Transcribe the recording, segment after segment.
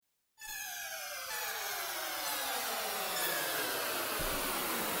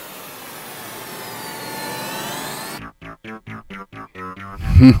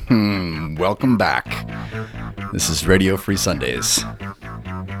Welcome back. This is Radio Free Sundays.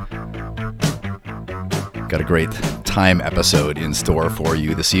 Got a great time episode in store for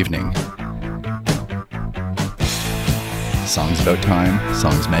you this evening. Songs about time,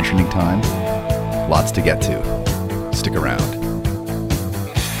 songs mentioning time. Lots to get to. Stick around.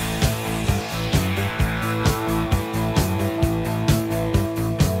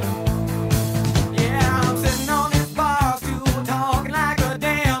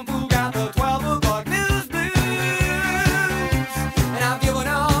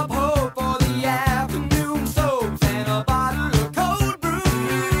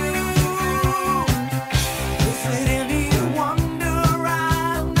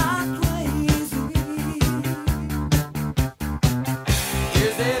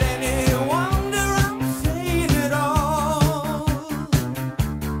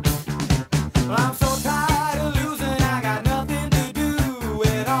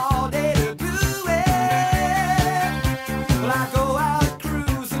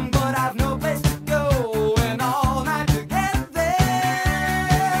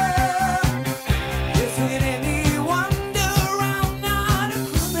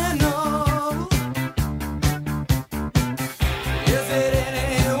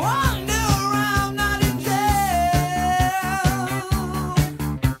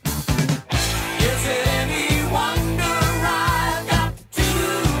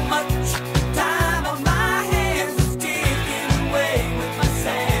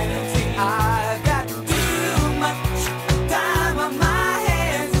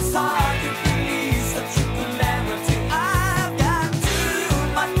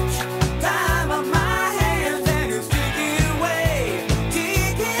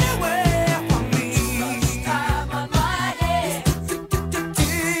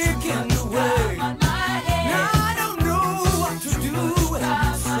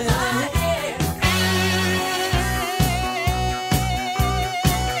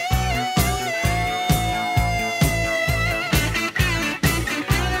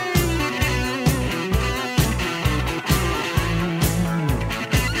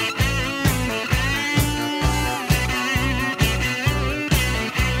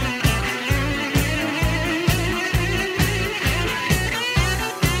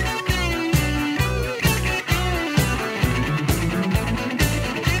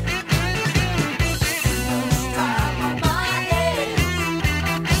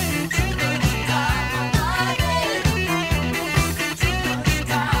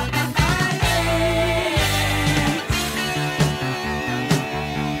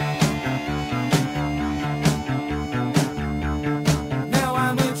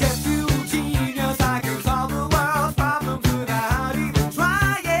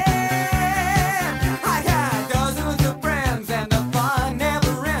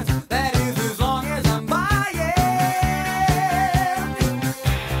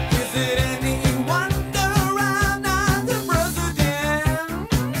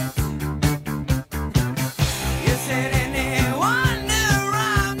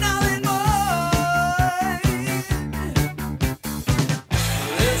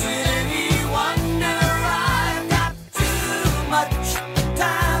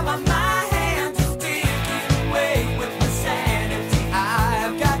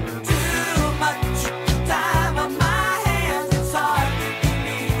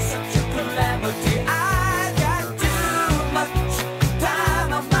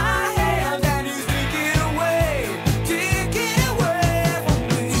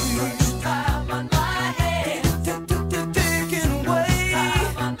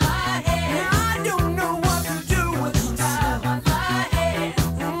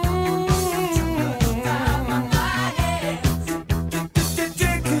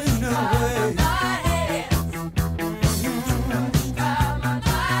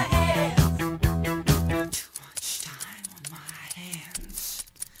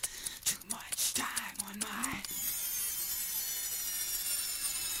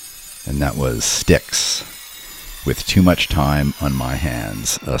 And that was Styx with Too Much Time on My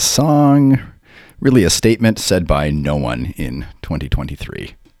Hands. A song, really a statement said by no one in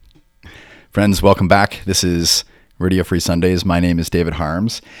 2023. Friends, welcome back. This is Radio Free Sundays. My name is David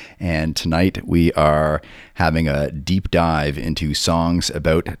Harms, and tonight we are having a deep dive into songs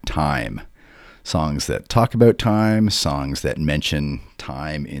about time. Songs that talk about time, songs that mention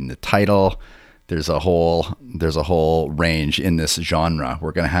time in the title. There's a whole range in this genre.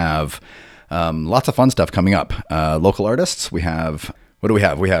 We're going to have lots of fun stuff coming up. Local artists, we have What do we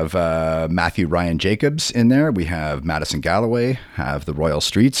have? We have Matthew Ryan Jacobs in there. We have Madison Galloway, have the Royal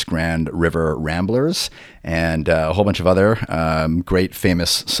Streets, Grand River Ramblers, and a whole bunch of other great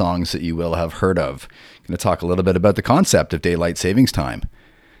famous songs that you will have heard of. Going to talk a little bit about the concept of daylight savings time.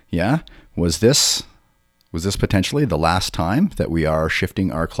 Yeah? Was this potentially the last time that we are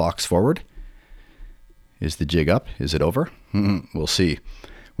shifting our clocks forward? Is the jig up? Is it over? We'll see.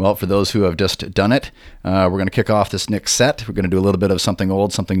 Well, for those who have just done it, we're going to kick off this next set. We're going to do a little bit of something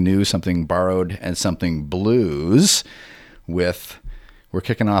old, something new, something borrowed, and something blues. We're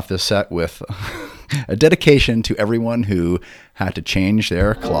kicking off this set with a dedication to everyone who had to change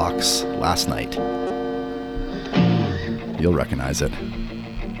their clocks last night. You'll recognize it.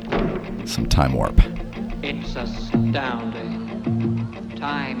 Some Time Warp. It's astounding.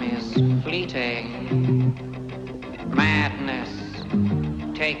 Time is fleeting. Madness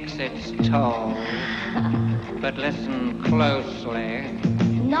takes its toll. But listen closely.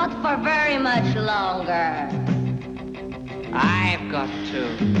 Not for very much longer. I've got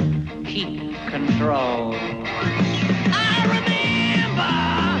to keep control. I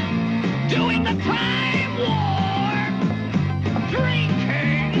remember doing the time war,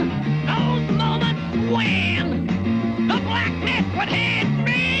 drinking those moments when the blackness would hit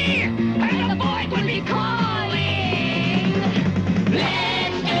me and the void would be calling.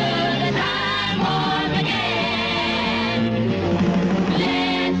 Let's do the time warp again.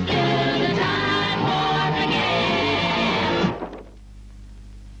 Let's do the time warp again.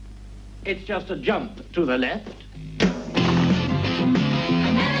 It's just a jump to the left. And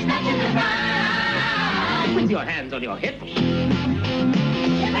then a step to the right. With your hands on your hips. You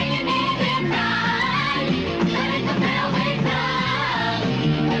bring your knees inside. That is the pelvic sound.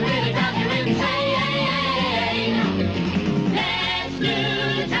 It really does you insane. Let's do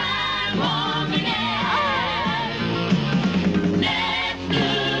the time warp again. Let's do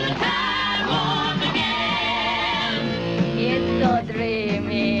the time warp again. It's so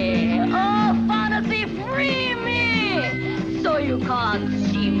dreamy. Oh, fantasy free me. So you can't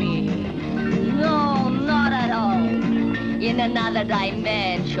see me. No, not at all. In another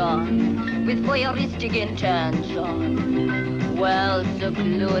dimension, with voyeuristic intention. Well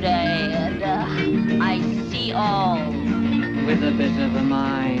secluded, I see all. With a bit of a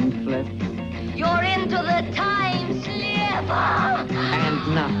mind flip. You're into the time slip.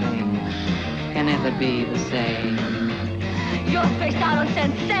 And nothing can ever be the same. You're spaced out on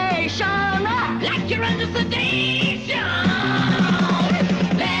sensation. Like you're under sedation.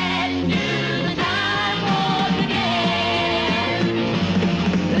 Let's do the time warp again.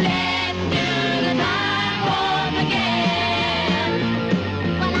 Let's do the time warp again.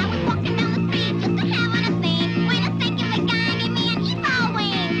 Well, I was walking down the street just to have on a scene when a singular guy gave me an evil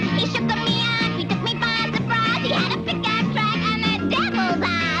wing. He shook me up, he took me by surprise. He had a pickup truck and a devil's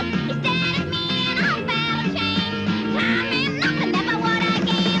eyes. He stared at me and I felt a change. Time is nothing, never what I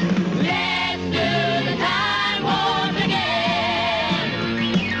gained. Let's do the time warp again.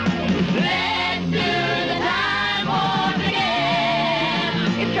 Let's do the time warp again.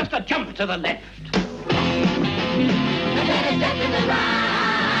 It's just a jump to the left. And then a step to the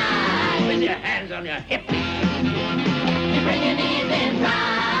right. With your hands on your hips. You bring your knees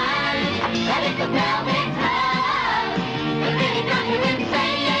inside. That is the pelvic sound. It really does you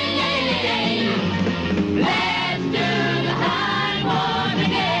insane. Let's do the time warp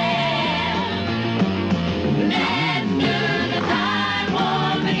again. Let's do the time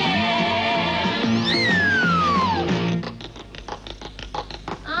warp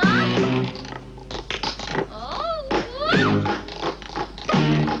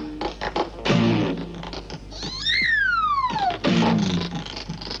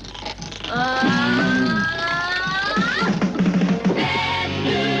Let's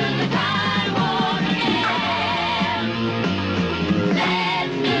do the time warp again.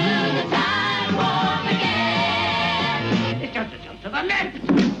 Let's do the time warp again. It's just a jump to the left.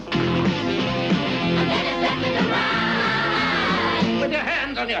 And then a step to the right. With your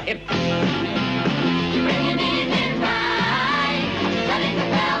hands on your hips. You bring your knees inside. That is the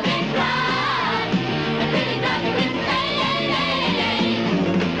pelvic drive. It really does you insane.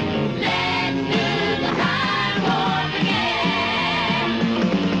 Let's do the time warp again.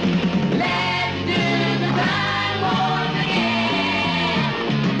 Let's do the time warp again.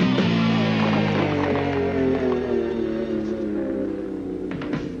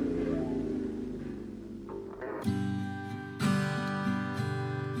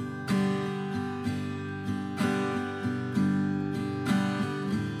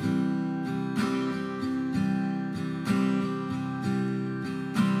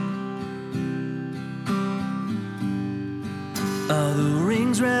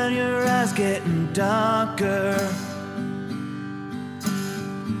 sky's getting darker.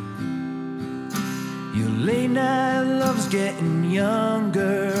 Your late night love's getting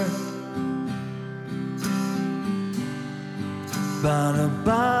younger. Bar to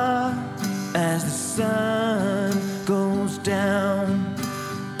bar as the sun goes down.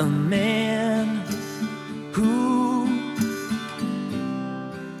 A man who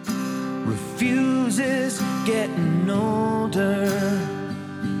refuses getting older.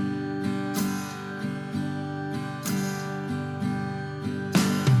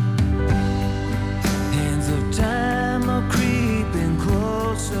 Hands of time are creeping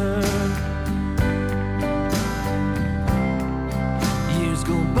closer. Years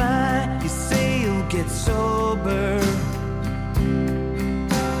go by, you say you'll get sober.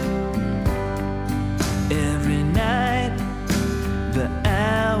 Every night the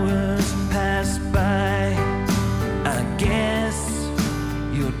hours pass by. I guess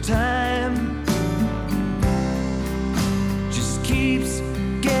your time just keeps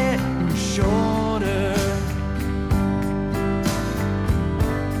getting shorter.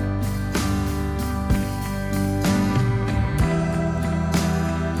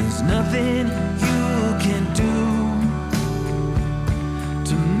 There's nothing you can do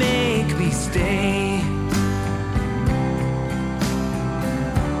to make me stay.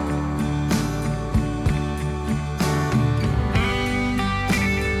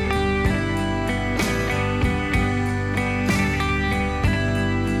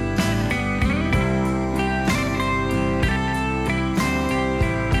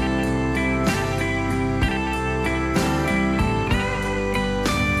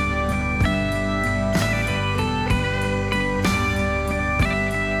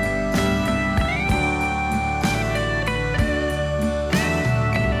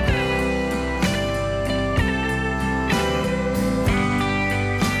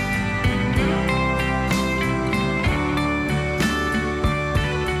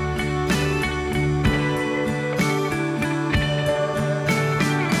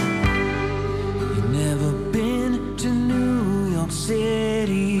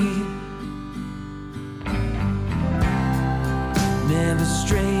 Never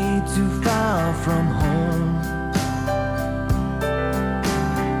strayed too far from home.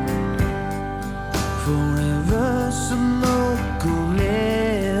 Forever some local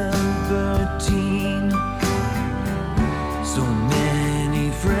libertine. So many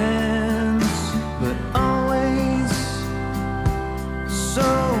friends, but always so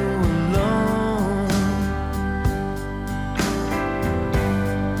alone.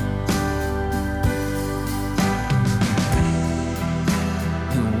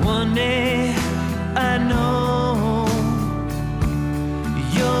 And one day I know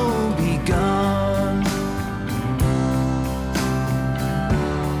you'll be gone.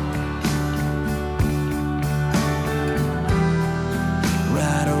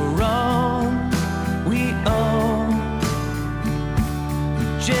 Right or wrong, we all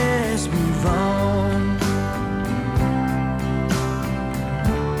just move on.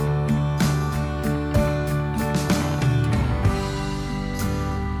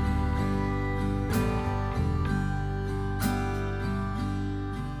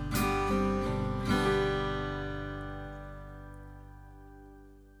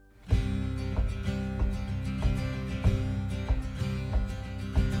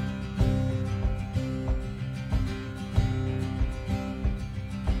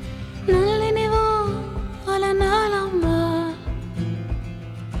 Nalinivo ala nalama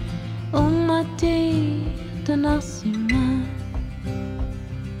Umati tanasima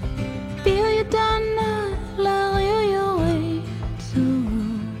Bio yadana la rio tu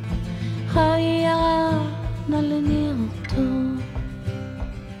Haya nalinirto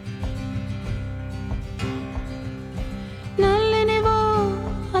Nalinivo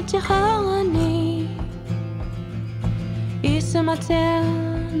atiharani Isa mater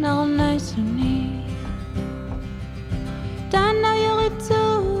now nice to me. Dana yoritu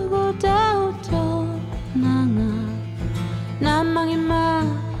go dauto nanga namangima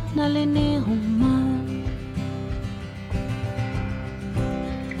nalini huma.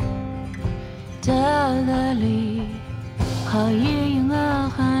 Tagali hayinga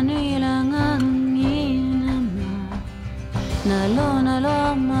khanuilangangi nama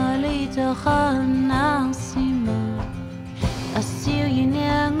nalo malita khanasima. Asir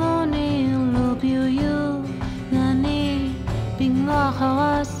yinangoni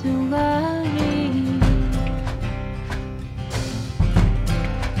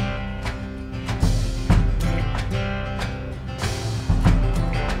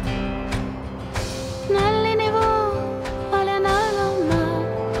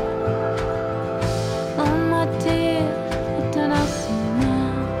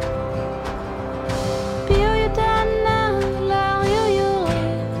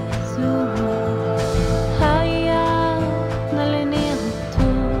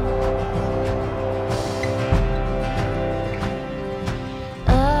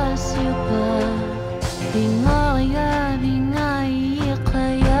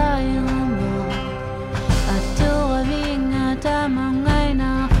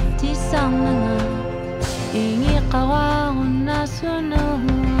isang mga ingi kawahon na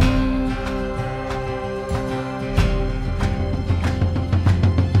sunod.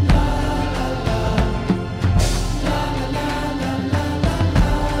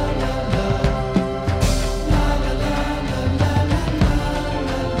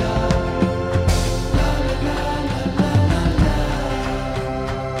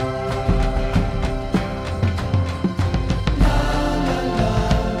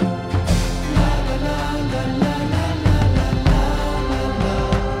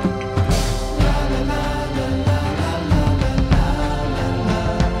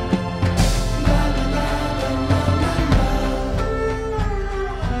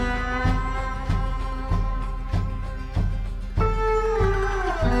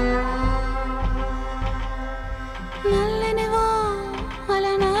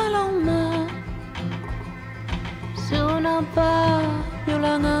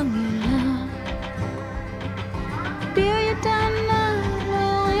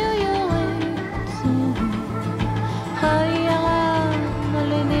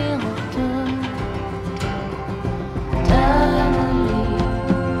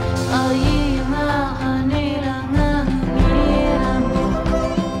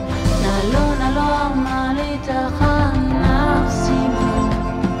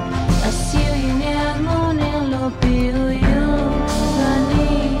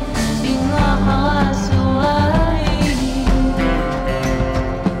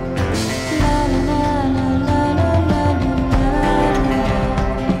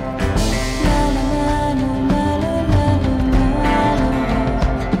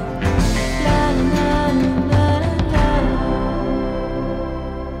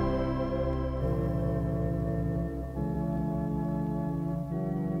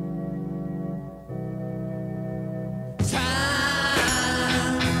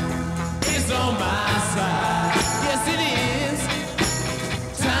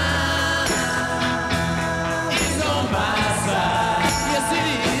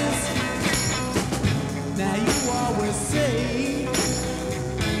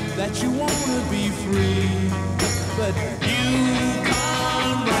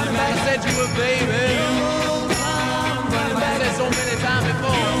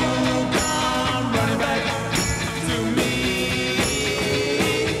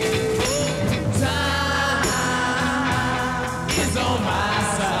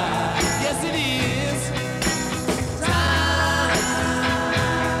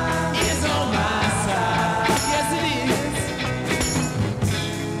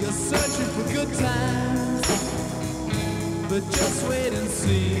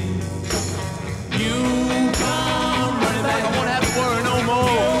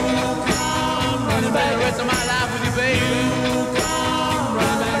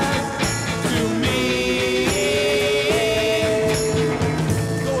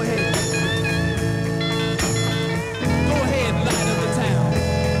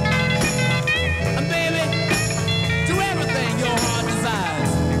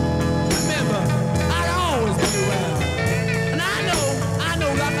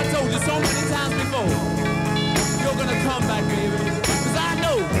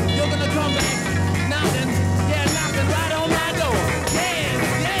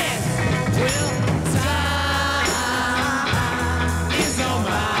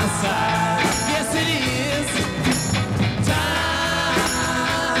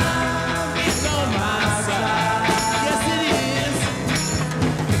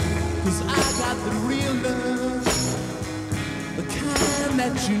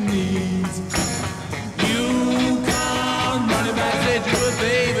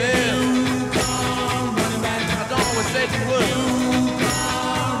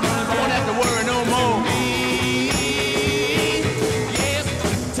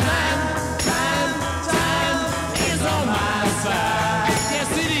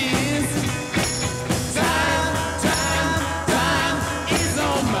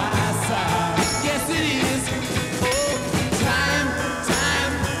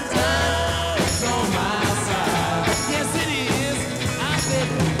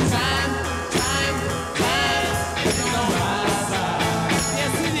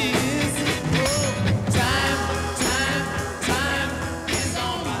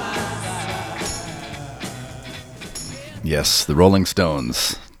 Yes, the Rolling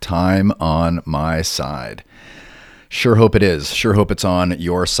Stones, Time on My Side. Sure hope it is. Sure hope it's on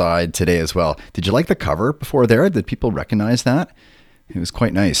your side today as well. Did you like the cover before there? Did people recognize that? It was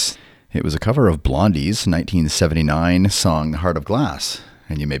quite nice. It was a cover of Blondie's 1979 song, Heart of Glass.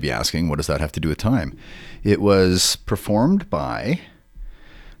 And you may be asking, what does that have to do with time? It was performed by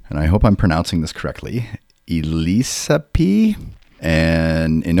and I hope I'm pronouncing this correctly, Elisapi,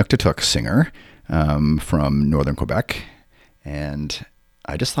 an Inuktitut singer from northern Quebec. And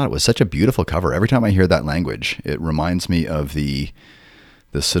I just thought it was such a beautiful cover. Every time I hear that language, it reminds me of the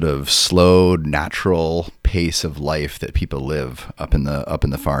sort of slow, natural pace of life that people live up in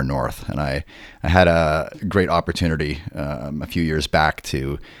the far north. And I had a great opportunity a few years back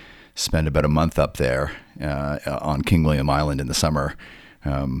to spend about a month up there on King William Island in the summer,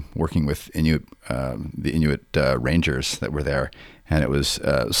 working with the Inuit rangers that were there. And it was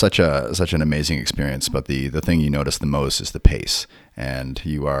such an amazing experience. But the thing you notice the most is the pace. And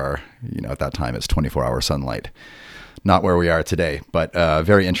you are, at that time it's 24-hour sunlight. Not where we are today, but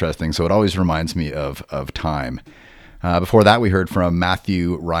very interesting. So it always reminds me of time. Before that, we heard from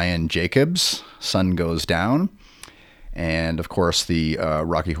Matthew Ryan Jacobs, Sun Goes Down. And of course, the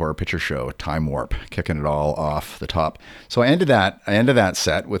Rocky Horror Picture Show, Time Warp, kicking it all off the top. So I ended that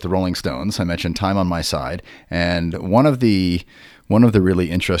set with the Rolling Stones. I mentioned Time on My Side. And one of the really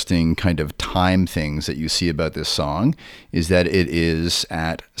interesting kind of time things that you see about this song is that it is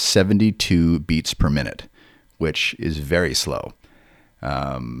at 72 beats per minute, which is very slow.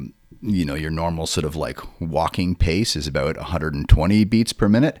 Your normal sort of like walking pace is about 120 beats per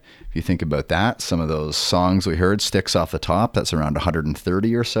minute. If you think about that, some of those songs we heard, Sticks Off the Top, that's around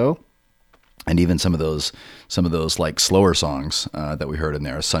 130 or so. And even some of those like slower songs that we heard in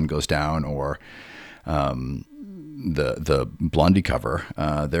there, Sun Goes Down or the Blondie cover,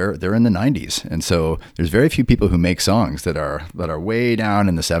 they're in the 90s. And so there's very few people who make songs that are way down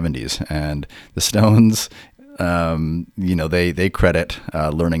in the 70s. And the Stones, they credit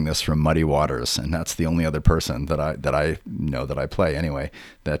learning this from Muddy Waters, and that's the only other person that I know that I play anyway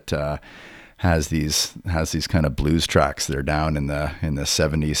that has these kind of blues tracks that are down in the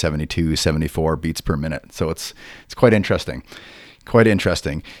 70, 72, 74 beats per minute. So it's quite interesting. Quite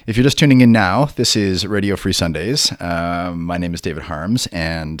interesting. If you're just tuning in now, this is Radio Free Sundays. My name is David Harms,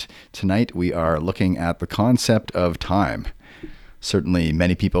 and tonight we are looking at the concept of time. Certainly,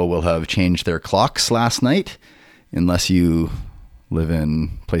 many people will have changed their clocks last night, unless you live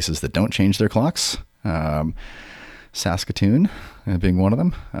in places that don't change their clocks. Saskatoon being one of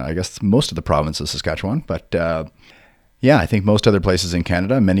them. I guess most of the province of Saskatchewan. But I think most other places in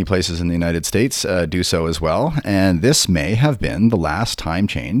Canada, many places in the United States do so as well. And this may have been the last time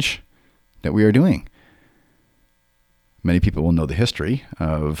change that we are doing. Many people will know the history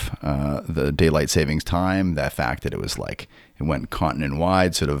of the daylight savings time, the fact that it went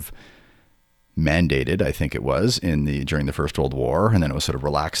continent-wide, sort of mandated, I think it was, during the First World War, and then it was sort of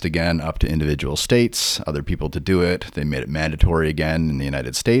relaxed again up to individual states, other people to do it. They made it mandatory again in the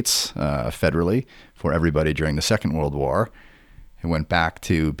United States, federally, for everybody during the Second World War. It went back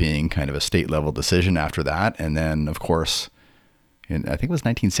to being kind of a state-level decision after that, and then, of course, I think it was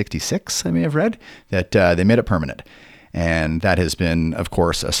 1966, I may have read, that they made it permanent. And that has been, of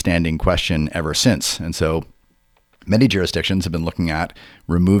course, a standing question ever since. And so many jurisdictions have been looking at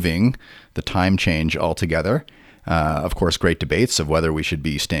removing the time change altogether. Of course, great debates of whether we should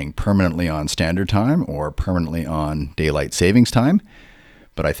be staying permanently on standard time or permanently on daylight savings time.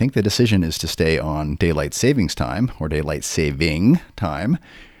 But I think the decision is to stay on daylight savings time or daylight saving time,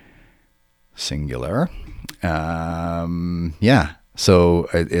 singular. So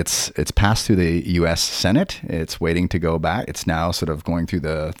it's passed through the U.S. Senate. It's waiting to go back. It's now sort of going through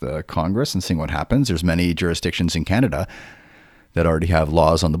the Congress and seeing what happens. There's many jurisdictions in Canada that already have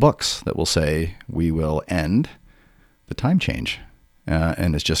laws on the books that will say we will end the time change.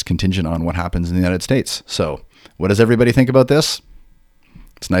 And it's just contingent on what happens in the United States. So what does everybody think about this?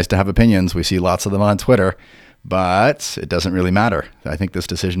 It's nice to have opinions. We see lots of them on Twitter, but it doesn't really matter. I think this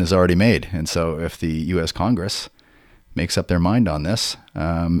decision is already made. And so if the U.S. Congress makes up their mind on this,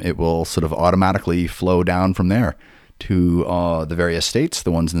 it will sort of automatically flow down from there to the various states, the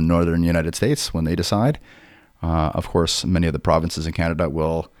ones in the northern United States, when they decide. Of course, many of the provinces in Canada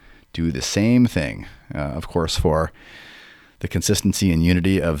will do the same thing, of course, for the consistency and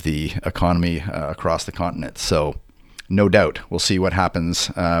unity of the economy across the continent. So no doubt we'll see what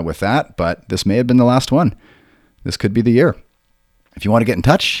happens with that, but this may have been the last one. This could be the year. If you want to get in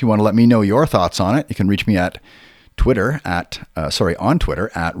touch, you want to let me know your thoughts on it, you can reach me at on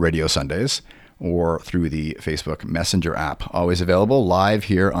Twitter at Radio Sundays or through the Facebook Messenger app. Always available live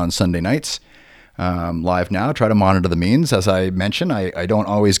here on Sunday nights. Live now, try to monitor the means. As I mentioned, I don't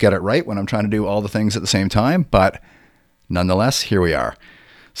always get it right when I'm trying to do all the things at the same time, but nonetheless, here we are.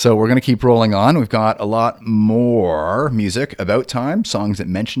 So we're going to keep rolling on. We've got a lot more music about time, songs that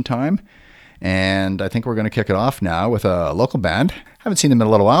mention time. And I think we're going to kick it off now with a local band. Haven't seen them in a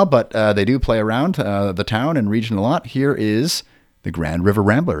little while, but they do play around the town and region a lot. Here is the Grand River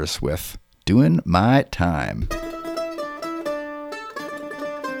Ramblers with Doing My Time.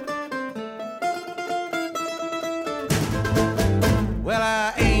 Well,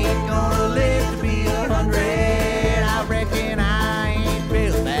 I ain't gonna live to be 100. I reckon I ain't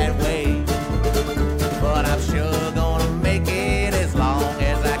built that way. But I'm sure gonna make it as long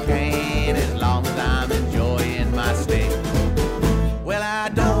as I can, as long as I'm enjoying my stay. Well, I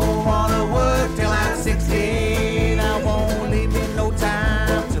don't wanna work till I'm 60. That won't leave me no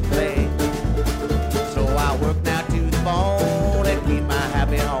time to play. So I work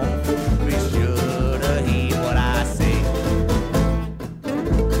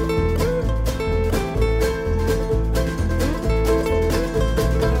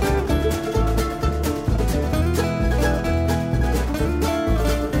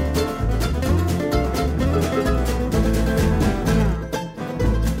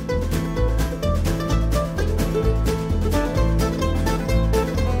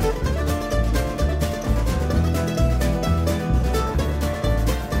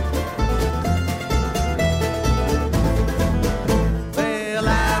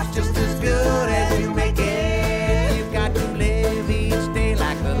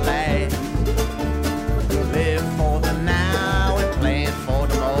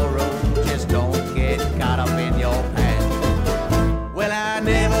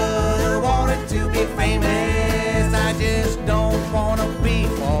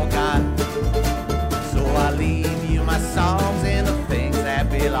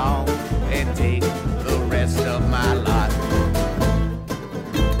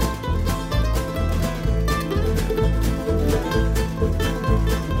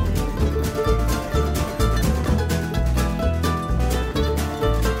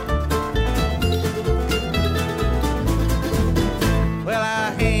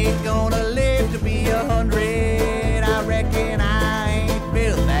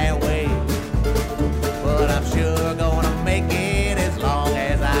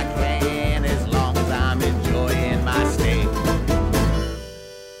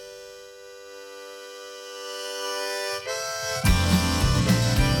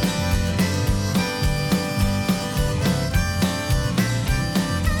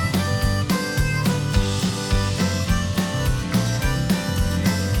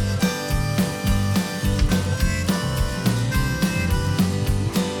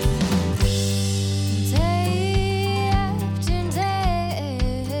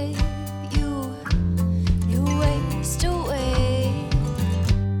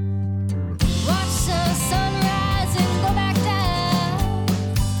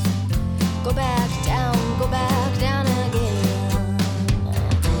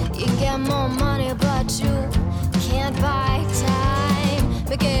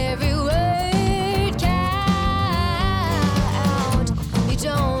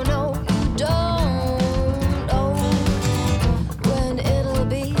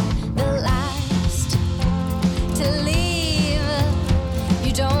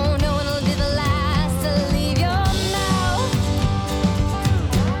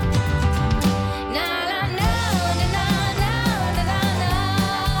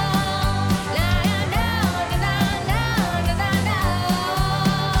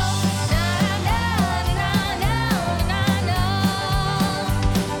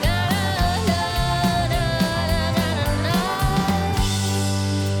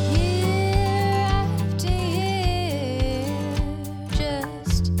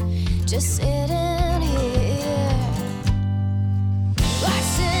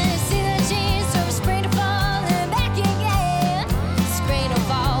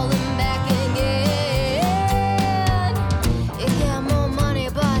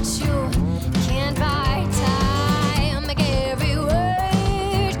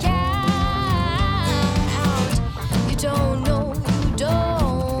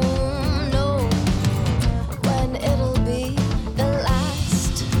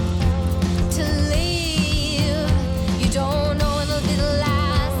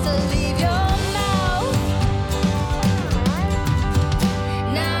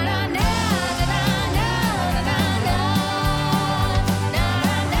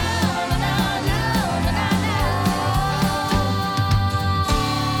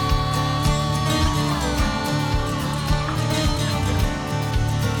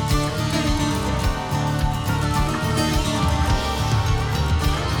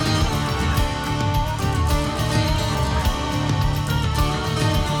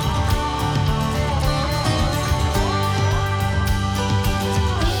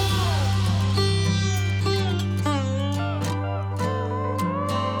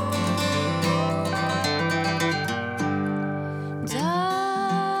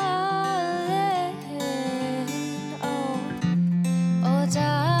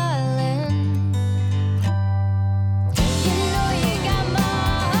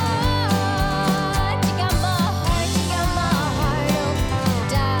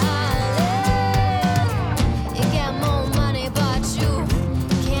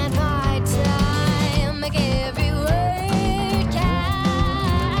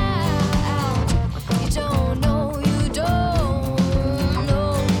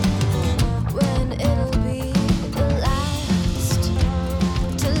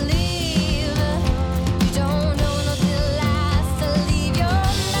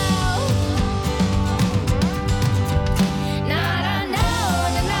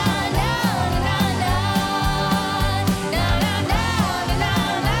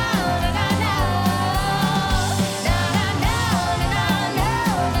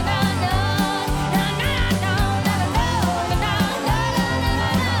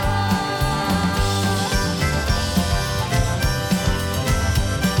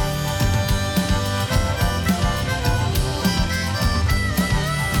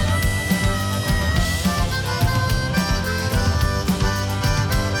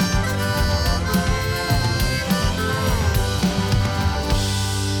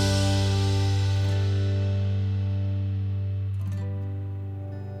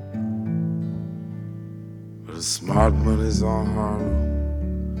Smart money's on Harlem,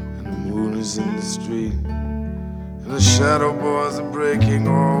 and the moon is in the street, and the shadow boys are breaking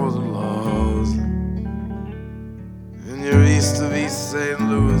all the laws. And you're east of East St.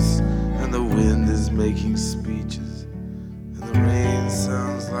 Louis, and the wind is making speeches, and the rain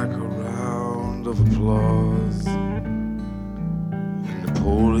sounds like a round of applause. And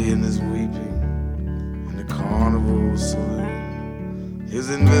Napoleon is weeping in the carnival saloon. His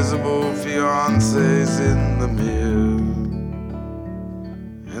invisible fiance's in the mirror,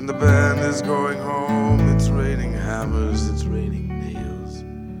 and the band is going home. It's raining hammers, it's raining nails.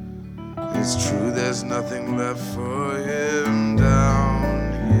 It's true there's nothing left for him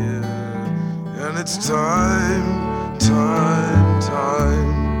down here. And it's time, time,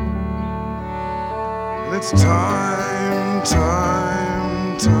 time. And it's time,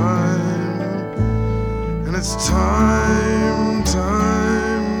 time, time. And it's time,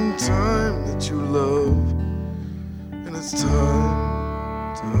 time, time that you love. And it's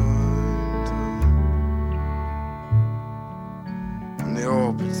time, time, time. And they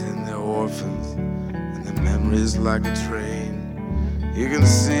all pretend they're orphans, and their memory's like a train. You can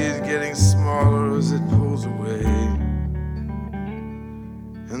see it getting smaller as it pulls away.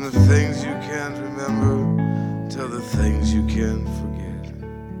 And the things you can't remember tell the things you can't forget.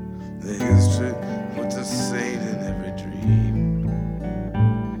 The history puts a saint in every dream.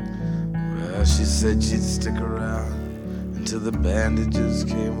 Well, she said she'd stick around until the bandages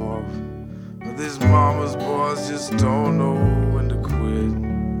came off. But these mama's boys just don't know when to quit.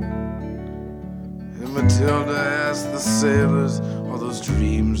 And Matilda asked the sailors, all those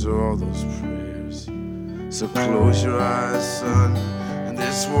dreams or all those prayers. So close your eyes, son, and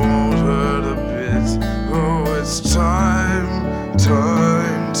this won't hurt a bit. Oh, it's time,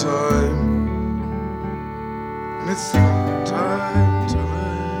 time, time. And it's time, time, time.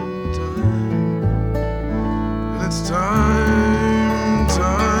 And it's time,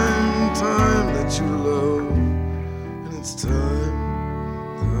 time, time that you love. And it's time,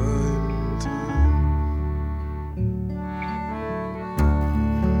 time, time.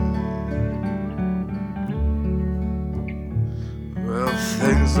 Well,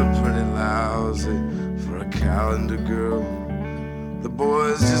 things are pretty lousy for a calendar girl. The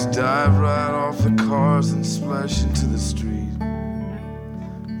boys just dive right off the cars and splash into the street.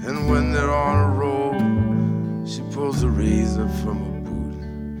 And when they're on a roll, she pulls a razor from her boot,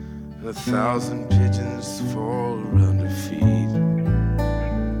 and 1,000 pigeons fall around her feet.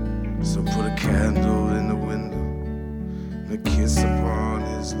 So put a candle in the window and a kiss upon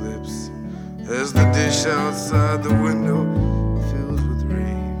his lips, as the dish outside the window fills with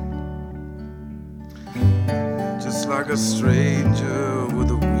rain. Just like a stranger with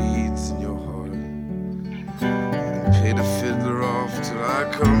the weeds in your heart, and pay the fiddler off till I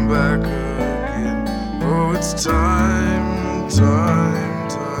come back again. Oh, it's time, time,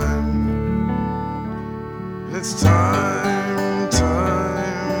 time. It's time,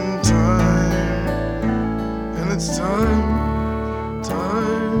 time, time. And it's time,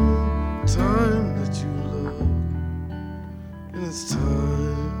 time, time that you love. And it's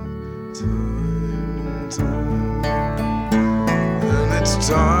time, time, time. And it's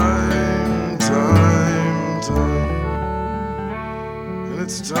time, time, time. And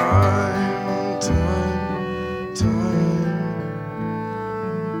it's time, time, time.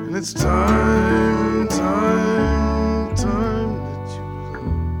 And it's time, time, time that you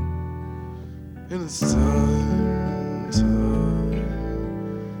love. And it's time, time,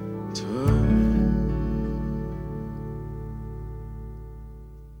 time.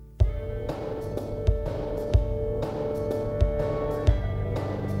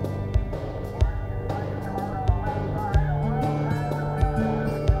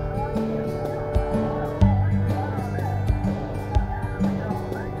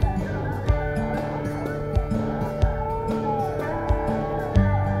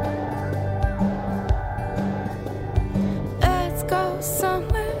 Let's go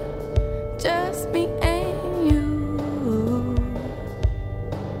somewhere, just me and you.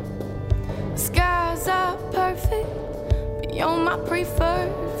 Skies are perfect, but you're my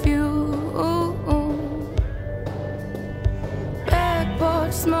preferred view. Back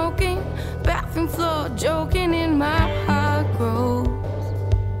porch smoking, bathroom floor joking, in my heart grows.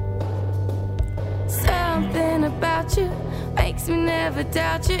 Something about you makes me never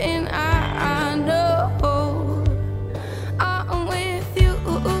doubt you, and I know I'm with you.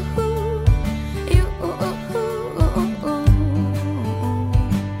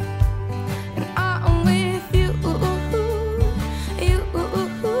 And I'm with you.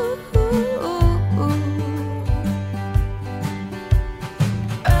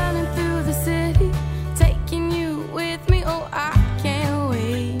 Running through the city, taking you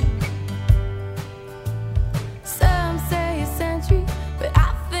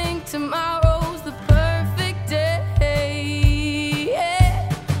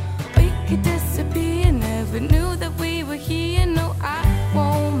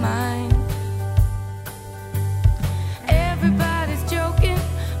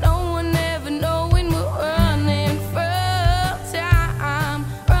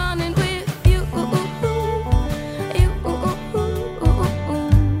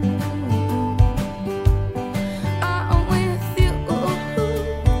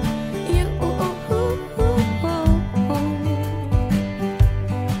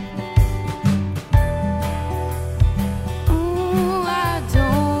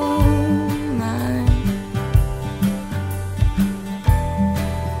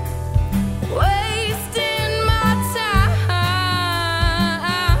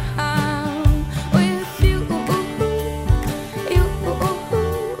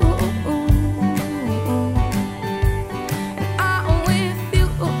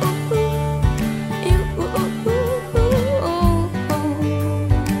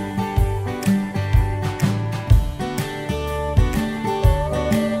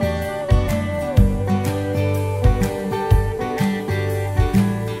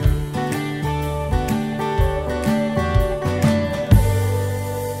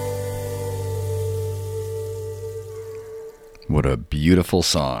beautiful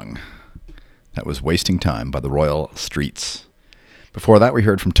song. That was Wasting Time by the Royal Streets. Before that, we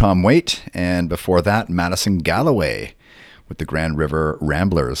heard from Tom Waite, and before that, Madison Galloway with the Grand River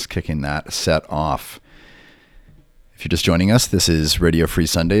Ramblers kicking that set off. If you're just joining us, this is Radio Free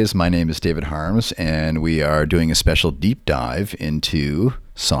Sundays. My name is David Harms, and we are doing a special deep dive into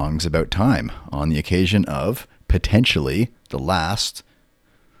songs about time on the occasion of potentially the last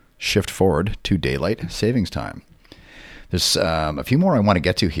shift forward to daylight savings time. There's a few more I want to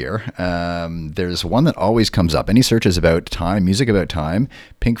get to here. There's one that always comes up. Any searches about time, music about time,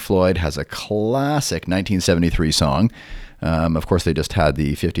 Pink Floyd has a classic 1973 song. Of course, they just had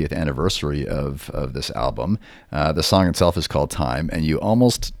the 50th anniversary of this album. The song itself is called Time, and you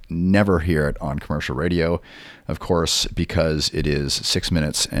almost never hear it on commercial radio, of course, because it is 6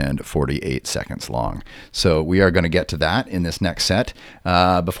 minutes and 48 seconds long. So we are going to get to that in this next set.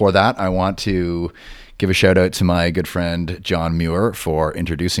 Before that, I want to give a shout out to my good friend John Muir for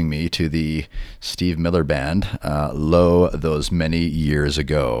introducing me to the Steve Miller Band, Lo Those Many Years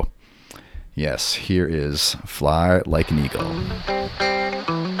Ago. Yes, here is Fly Like an Eagle.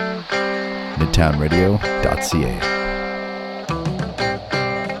 MidtownRadio.ca.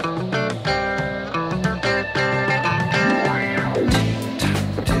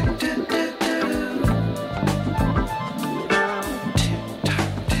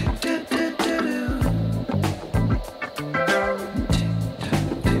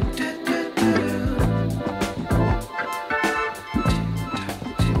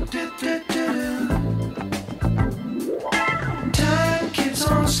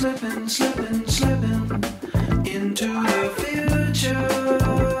 Slipping, slipping, slipping into the future.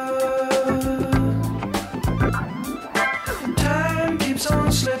 Time keeps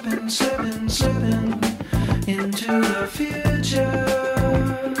on slipping, slipping, slipping into the future.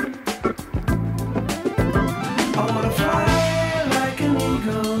 I wanna fly like an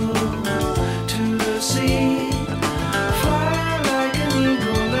eagle to the sea. Fly like an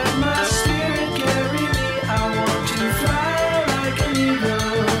eagle, let my spirit carry me. I want to fly like an eagle.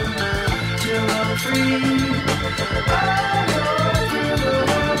 Free, I go through the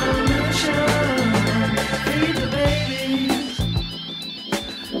revolution. Feed the babies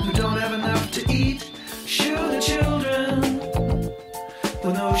who don't have enough to eat. Shoe the children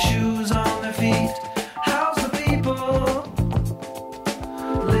with no shoes on their feet. House the people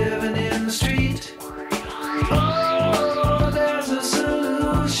living in the street. Oh, there's a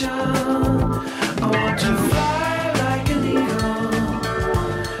solution. I want to fly like an eagle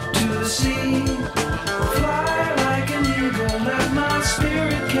to the sea. Let my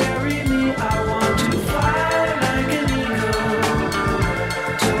spirit carry me. I want to fly like an eagle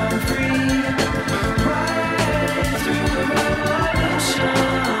till I'm free. Right through the revolution.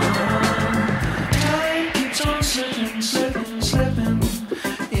 Time keeps on slipping, slipping, slipping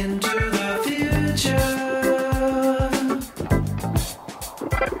into the future.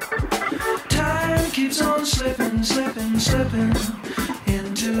 Time keeps on slipping, slipping, slipping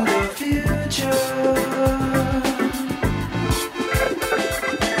into the future.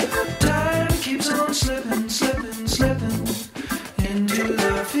 Slipping, slipping, slipping into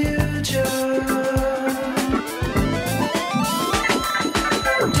the future.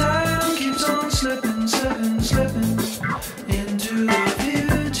 Time keeps on slipping, slipping, slipping into the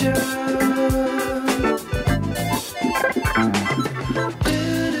future.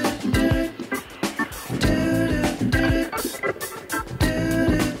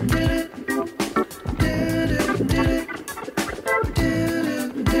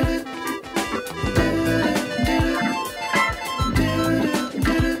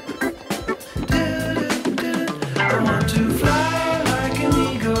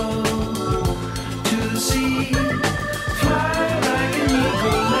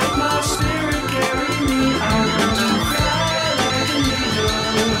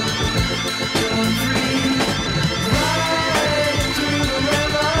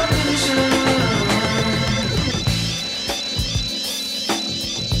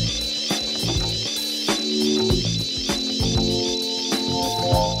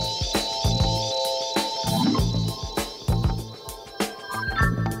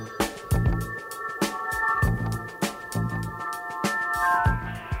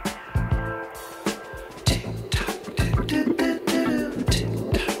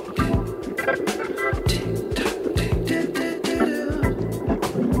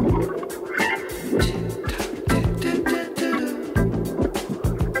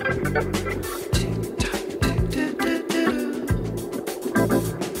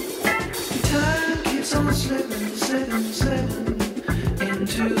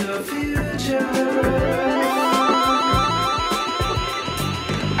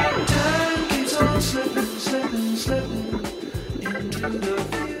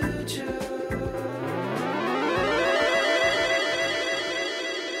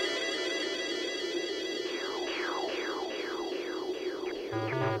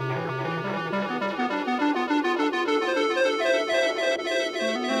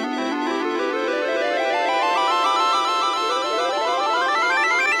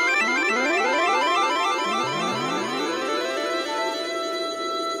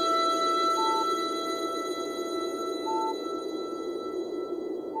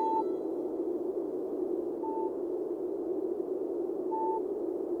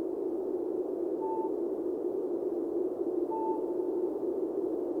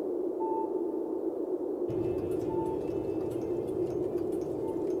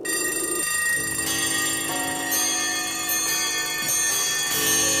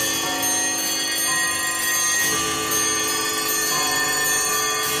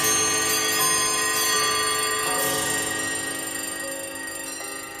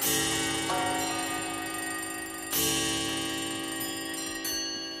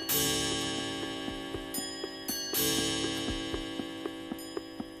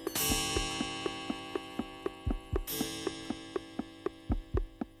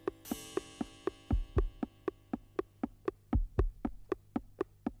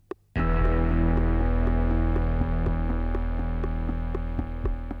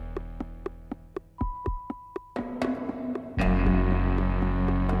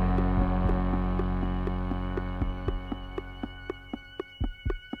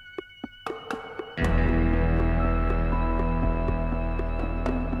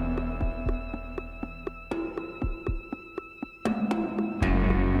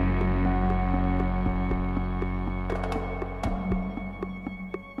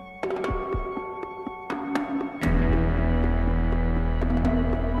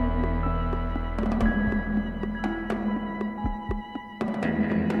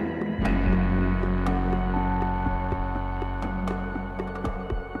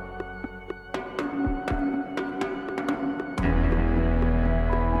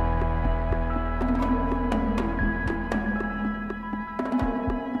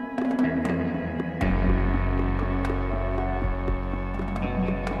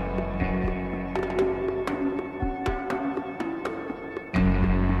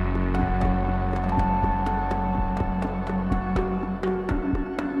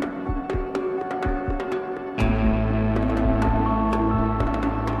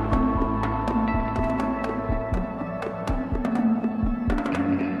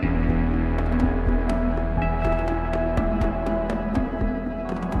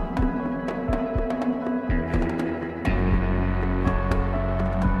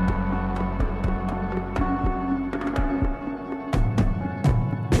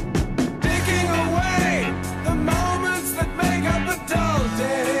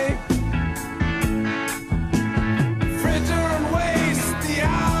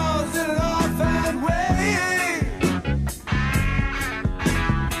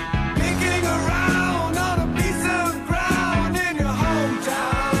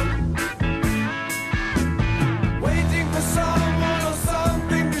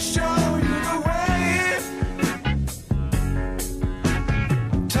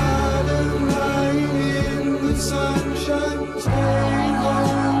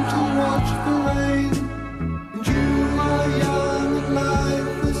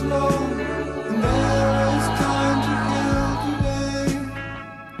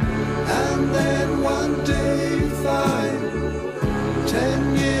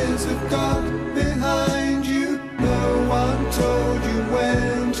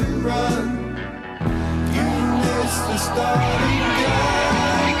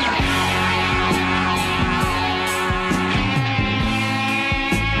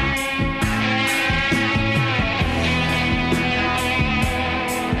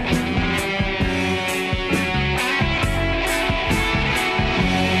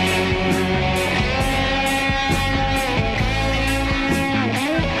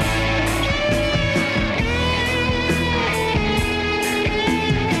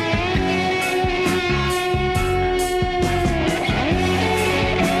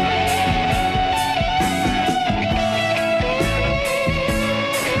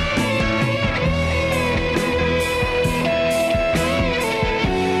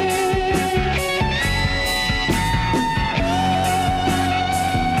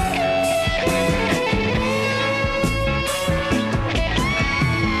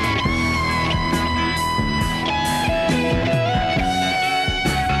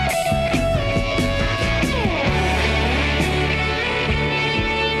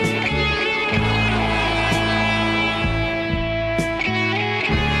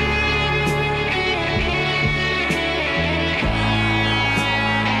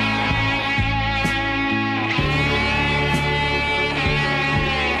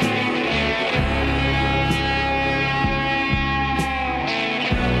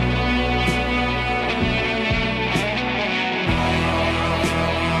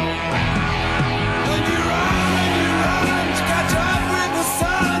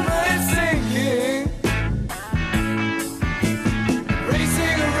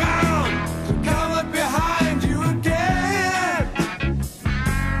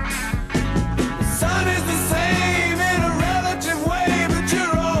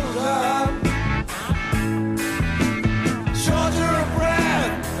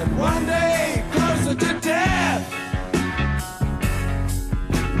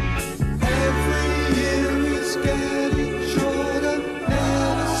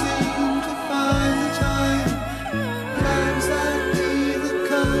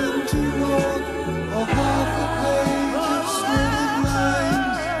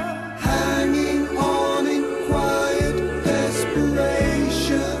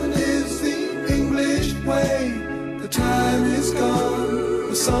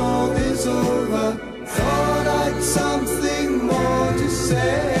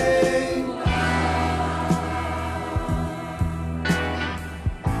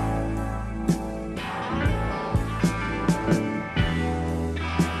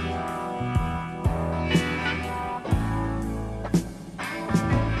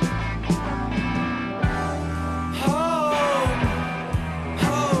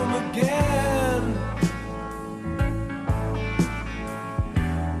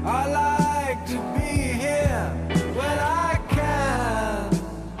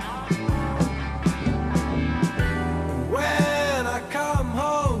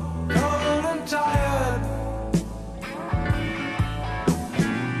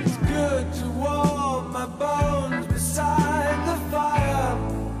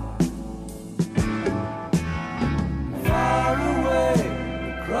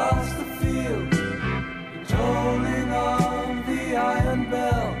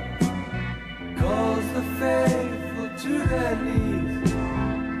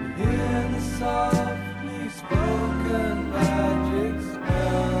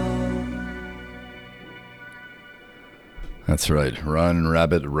 That's right. Run,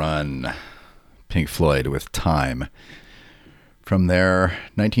 Rabbit, Run. Pink Floyd with Time. From their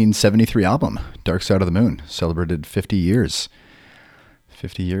 1973 album, Dark Side of the Moon. Celebrated 50 years.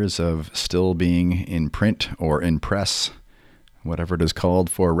 50 years of still being in print or in press, whatever it is called,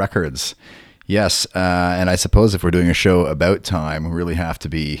 for records. Yes, and I suppose if we're doing a show about time, we really have to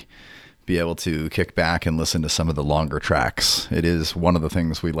be able to kick back and listen to some of the longer tracks. It is one of the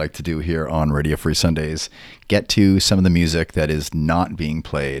things we like to do here on Radio Free Sundays, get to some of the music that is not being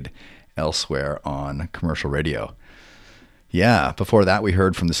played elsewhere on commercial radio. Yeah, before that we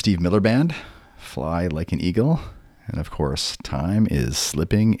heard from the Steve Miller Band, Fly Like an Eagle, and of course, Time is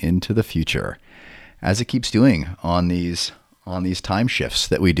Slipping into the Future, as it keeps doing on these time shifts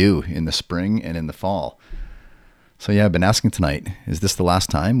that we do in the spring and in the fall. So yeah, I've been asking tonight, is this the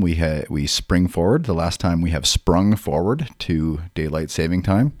last time we spring forward, the last time we have sprung forward to daylight saving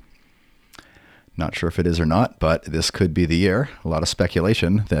time? Not sure if it is or not, but this could be the year. A lot of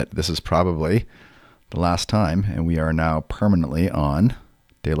speculation that this is probably the last time, and we are now permanently on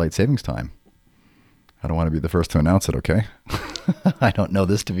daylight savings time. I don't want to be the first to announce it, okay? I don't know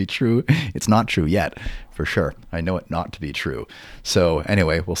this to be true. It's not true yet, for sure. I know it not to be true. So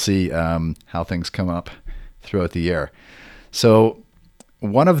anyway, we'll see how things come up throughout the year. So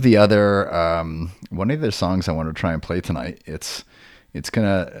one of the other songs I want to try and play tonight, it's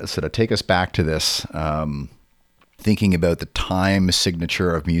gonna sort of take us back to this thinking about the time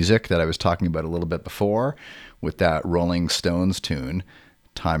signature of music that I was talking about a little bit before with that Rolling Stones tune,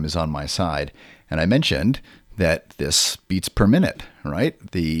 Time Is on My Side. And I mentioned that this beats per minute, right?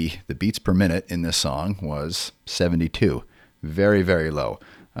 The beats per minute in this song was 72, very, very low.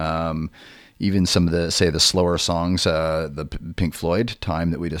 Even some of the slower songs, the Pink Floyd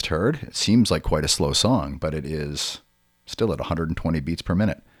Time that we just heard, it seems like quite a slow song, but it is still at 120 beats per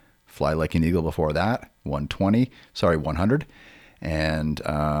minute. Fly Like an Eagle before that, 100. And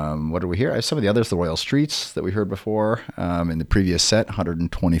what did we hear? Some of the others, the Royal Streets that we heard before in the previous set,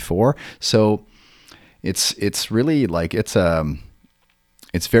 124. So it's really like it's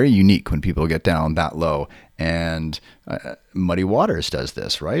very unique when people get down that low. And Muddy Waters does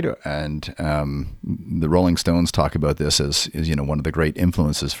this, right? And the Rolling Stones talk about this as one of the great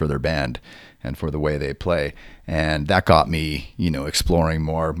influences for their band and for the way they play. And that got me, exploring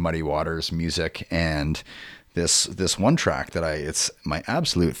more Muddy Waters music. And this one track that it's my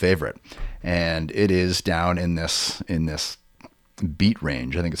absolute favorite, and it is down in this beat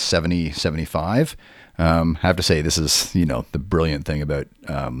range. I think it's 70, 75. Have to say, this is the brilliant thing about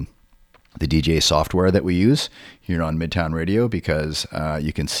the DJ software that we use here on Midtown Radio, because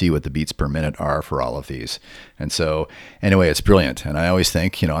you can see what the beats per minute are for all of these. And so anyway, it's brilliant. And I always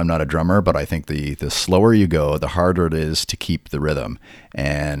think, I'm not a drummer, but I think the slower you go, the harder it is to keep the rhythm.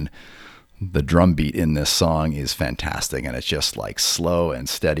 And the drum beat in this song is fantastic, and it's just like slow and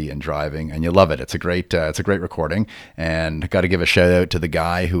steady and driving, and you love it. It's a great recording, and got to give a shout out to the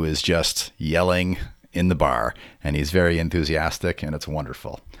guy who is just yelling in the bar, and he's very enthusiastic, and it's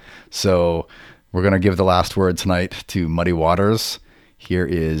wonderful. So we're going to give the last word tonight to Muddy Waters. Here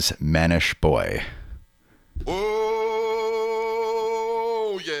is Mannish Boy. Oh,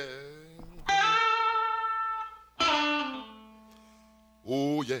 yeah.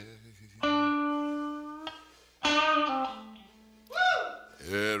 Oh, yeah.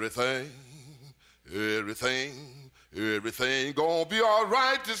 Everything gonna be all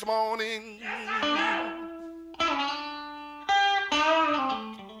right this morning.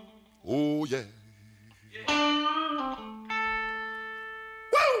 Oh, yeah.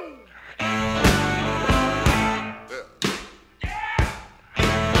 Woo!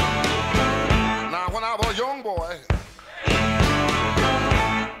 Now, when I was a young boy,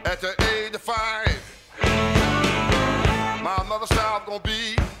 at the age of 5, my mother said I was gonna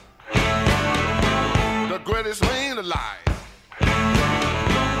be the greatest man alive.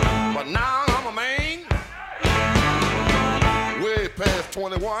 But now I'm a man, way past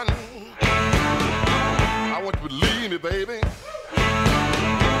 21. I want you to believe me, baby,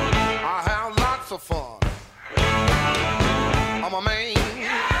 I have lots of fun. I'm a man.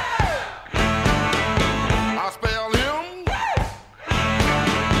 I spell him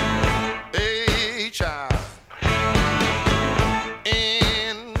H-I-N,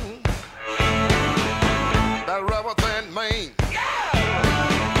 that rubber thin man.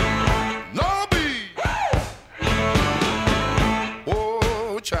 No B.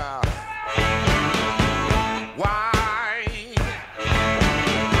 Oh, child. Why?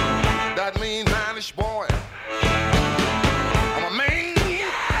 That means Mannish boy. I'm a man.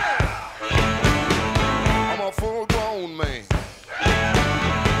 I'm a full-grown man.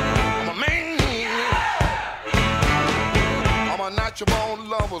 I'm a man. natural born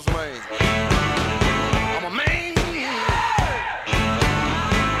lover's man. I'm a man.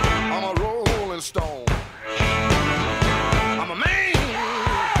 I'm a rolling stone. I'm a man.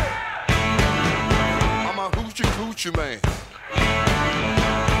 I'm a hoochie coochie man.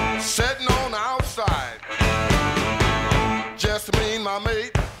 Sitting on the outside, just to me and my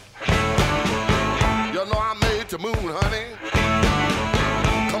mate. You know I'm made to moon, honey.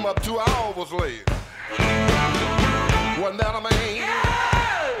 Come up 2 hours late. Wasn't that a man?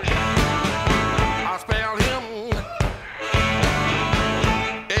 I spell him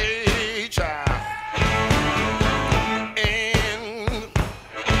H-I-N.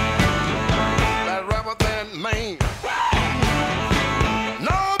 That rubber than man.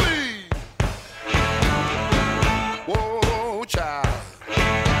 No me. Whoa, child.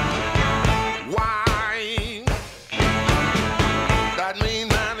 Why? That mean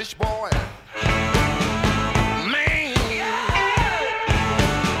manish boy. Man.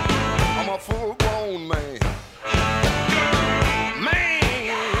 I'm a full-grown man. Man.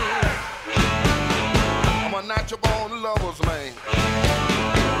 I'm a natural-born lover's man.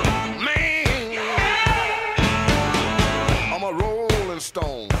 Man. I'm a rolling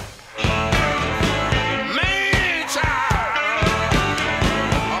stone. Man, child.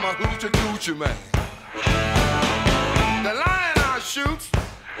 I'm a hoochie coochie man. The line I shoot,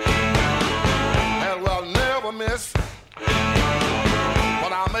 and will never miss.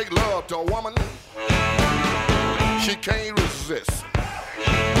 When I make love to a woman, she can't resist.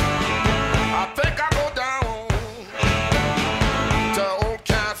 I think I go down to old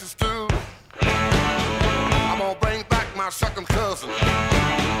Kansas stew. I'm gonna bring back my second cousin.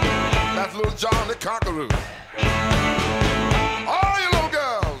 That's little John the Conqueror. All you little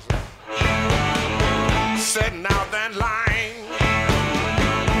girls sitting out that line,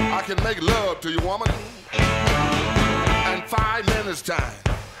 I can make love to you, woman, in 5 minutes time.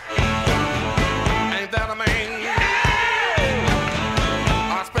 Ain't that a man?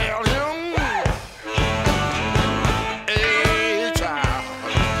 I spell him H-I-N.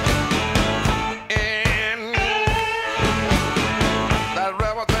 That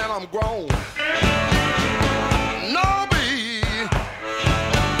rebel then I'm grown. No be.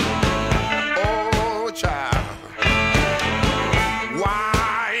 Oh, child.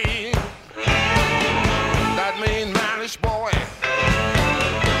 Why? That mean manish boy.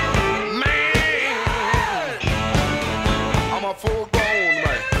 Man. I'm a full-grown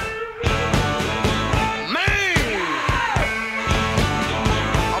man. Man.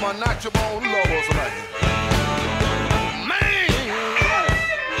 I'm a natural-born lover's man. Man.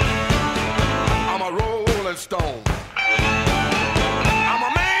 I'm a rolling stone. I'm a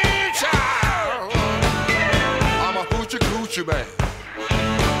man child. I'm a hoochie coochie man.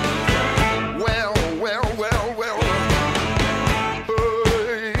 Well, well, well, well.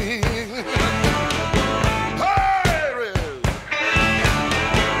 Hey. Hurry.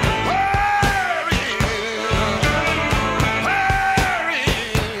 Hurry. Hurry.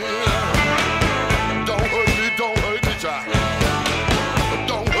 Don't hurt me, child.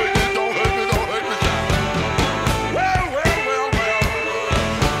 Don't hurt me, don't hurt me, don't hurt me, child. Well, well, well, well.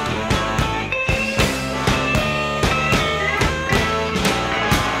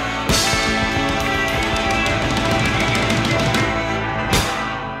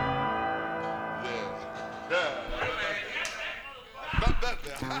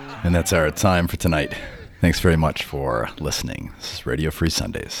 And that's our time for tonight. Thanks very much for listening. This is Radio Free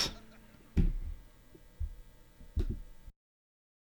Sundays.